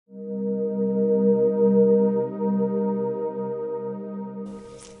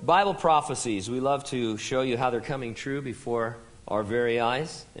Bible prophecies, we love to show you how they're coming true before our very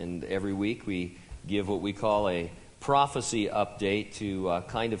eyes. And every week we give what we call a prophecy update to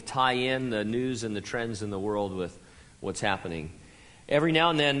kind of tie in the news and the trends in the world with what's happening. Every now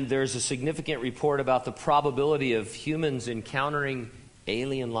and then there's a significant report about the probability of humans encountering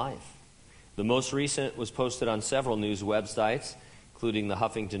alien life. The most recent was posted on several news websites, including the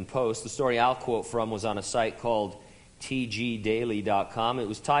Huffington Post. The story I'll quote from was on a site called tgdaily.com. It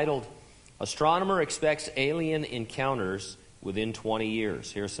was titled, "Astronomer Expects Alien Encounters Within 20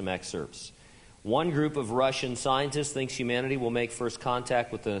 Years." Here are some excerpts. One group of Russian scientists thinks humanity will make first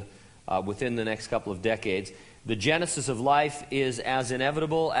contact with within the next couple of decades. The genesis of life is as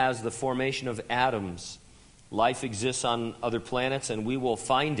inevitable as the formation of atoms. Life exists on other planets, and we will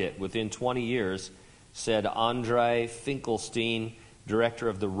find it within 20 years, said Andrei Finkelstein, director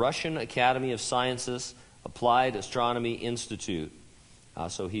of the Russian Academy of Sciences Applied Astronomy Institute.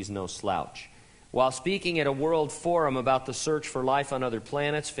 So he's no slouch. While speaking at a world forum about the search for life on other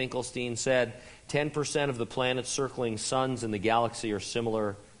planets, Finkelstein said 10% of the planets circling suns in the galaxy are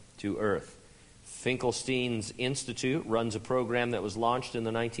similar to Earth. Finkelstein's institute runs a program that was launched in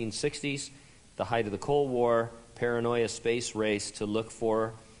the 1960s, the height of the Cold War paranoia space race, to look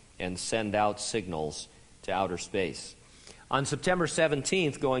for and send out signals to outer space. On September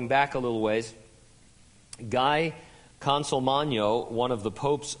 17th, going back a little ways, Guy Consolmagno, one of the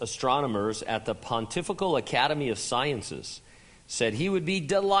Pope's astronomers at the Pontifical Academy of Sciences, said he would be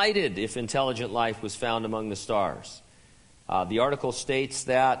delighted if intelligent life was found among the stars. The article states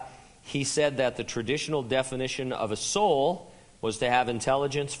that he said that the traditional definition of a soul was to have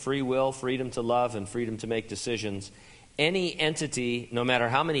intelligence, free will, freedom to love, and freedom to make decisions. Any entity, no matter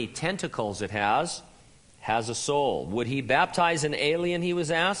how many tentacles it has a soul. Would he baptize an alien, he was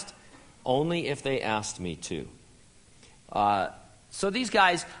asked? Only if they asked me to. So these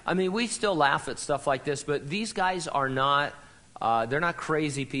guys, I mean, we still laugh at stuff like this, but these guys are not, they're not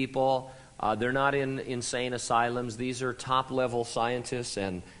crazy people. They're not in insane asylums. These are top-level scientists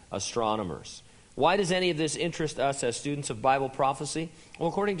and astronomers. Why does any of this interest us as students of Bible prophecy? Well,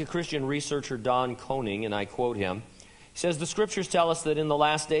 according to Christian researcher Don Koning, and I quote him, he says, "The scriptures tell us that in the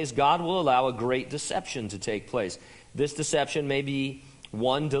last days God will allow a great deception to take place. This deception may be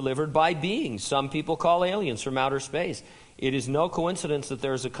one delivered by beings some people call aliens from outer space. It is no coincidence that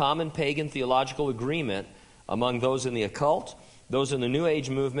there is a common pagan theological agreement among those in the occult, those in the New Age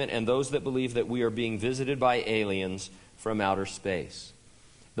movement, and those that believe that we are being visited by aliens from outer space."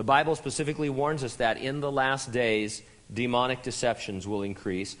 The Bible specifically warns us that in the last days, demonic deceptions will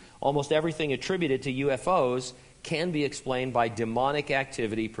increase. Almost everything attributed to UFOs can be explained by demonic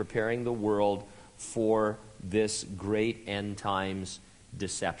activity preparing the world for this great end times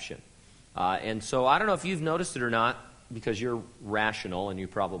deception. And so I don't know if you've noticed it or not, because you're rational and you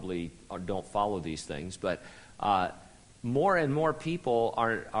probably don't follow these things, but more and more people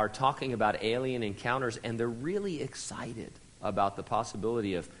are talking about alien encounters, and they're really excited about the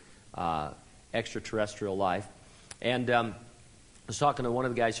possibility of extraterrestrial life. And I was talking to one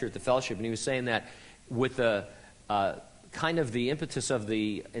of the guys here at the fellowship, and he was saying that with the kind of the impetus of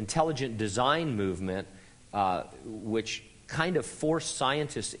the intelligent design movement, which kind of forced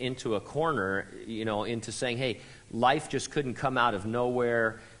scientists into a corner, into saying, hey, life just couldn't come out of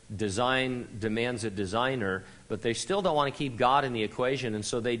nowhere. Design demands a designer, but they still don't want to keep God in the equation, and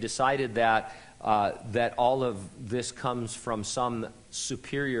so they decided that that all of this comes from some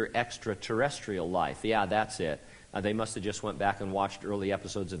superior extraterrestrial life. Yeah, that's it. They must have just went back and watched early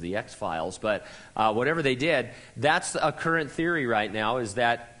episodes of the X-Files, but whatever they did, that's a current theory right now, is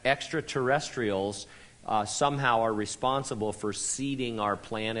that extraterrestrials somehow are responsible for seeding our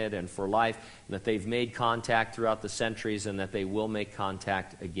planet and for life, and that they've made contact throughout the centuries and that they will make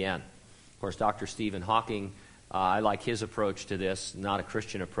contact again. Of course, Dr. Stephen Hawking, I like his approach to this, not a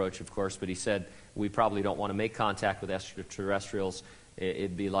Christian approach, of course, but he said we probably don't want to make contact with extraterrestrials.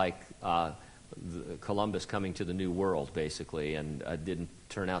 It'd be like Columbus coming to the New World, basically, and didn't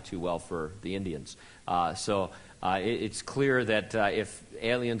turn out too well for the Indians. So it's clear that if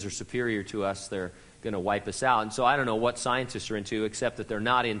aliens are superior to us, they're going to wipe us out. And so I don't know what scientists are into, except that they're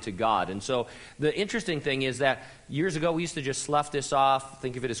not into God. And so the interesting thing is that years ago we used to just slough this off,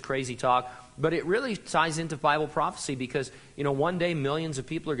 think of it as crazy talk, but it really ties into Bible prophecy because, one day millions of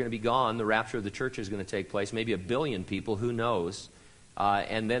people are going to be gone. The rapture of the church is going to take place, maybe 1 billion people, who knows?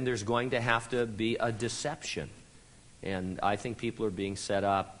 And then there's going to have to be a deception. And I think people are being set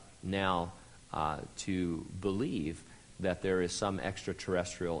up now to believe that there is some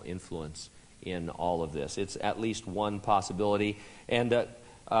extraterrestrial influence in all of this. It's at least one possibility. And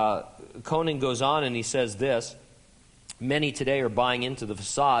Koning goes on and he says this, Many today are buying into the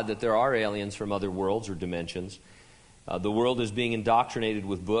facade that there are aliens from other worlds or dimensions. The world is being indoctrinated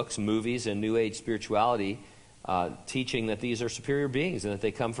with books, movies, and New Age spirituality, teaching that these are superior beings and that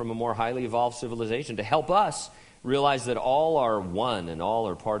they come from a more highly evolved civilization to help us realize that all are one and all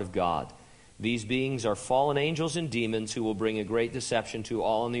are part of God. These beings are fallen angels and demons who will bring a great deception to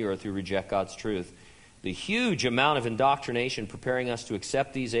all on the earth who reject God's truth. The huge amount of indoctrination preparing us to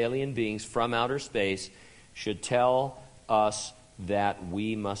accept these alien beings from outer space should tell us that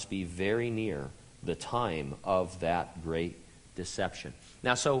we must be very near the time of that great deception.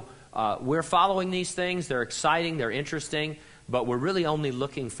 Now, so we're following these things. They're exciting, they're interesting, but we're really only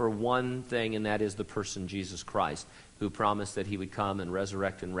looking for one thing, and that is the person Jesus Christ, who promised that he would come and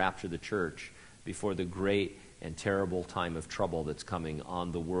resurrect and rapture the church before the great and terrible time of trouble that's coming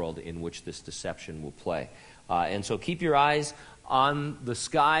on the world in which this deception will play. And so keep your eyes on the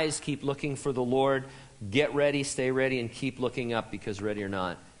skies, keep looking for the Lord, get ready, stay ready, and keep looking up, because ready or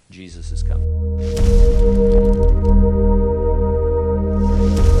not, Jesus is coming.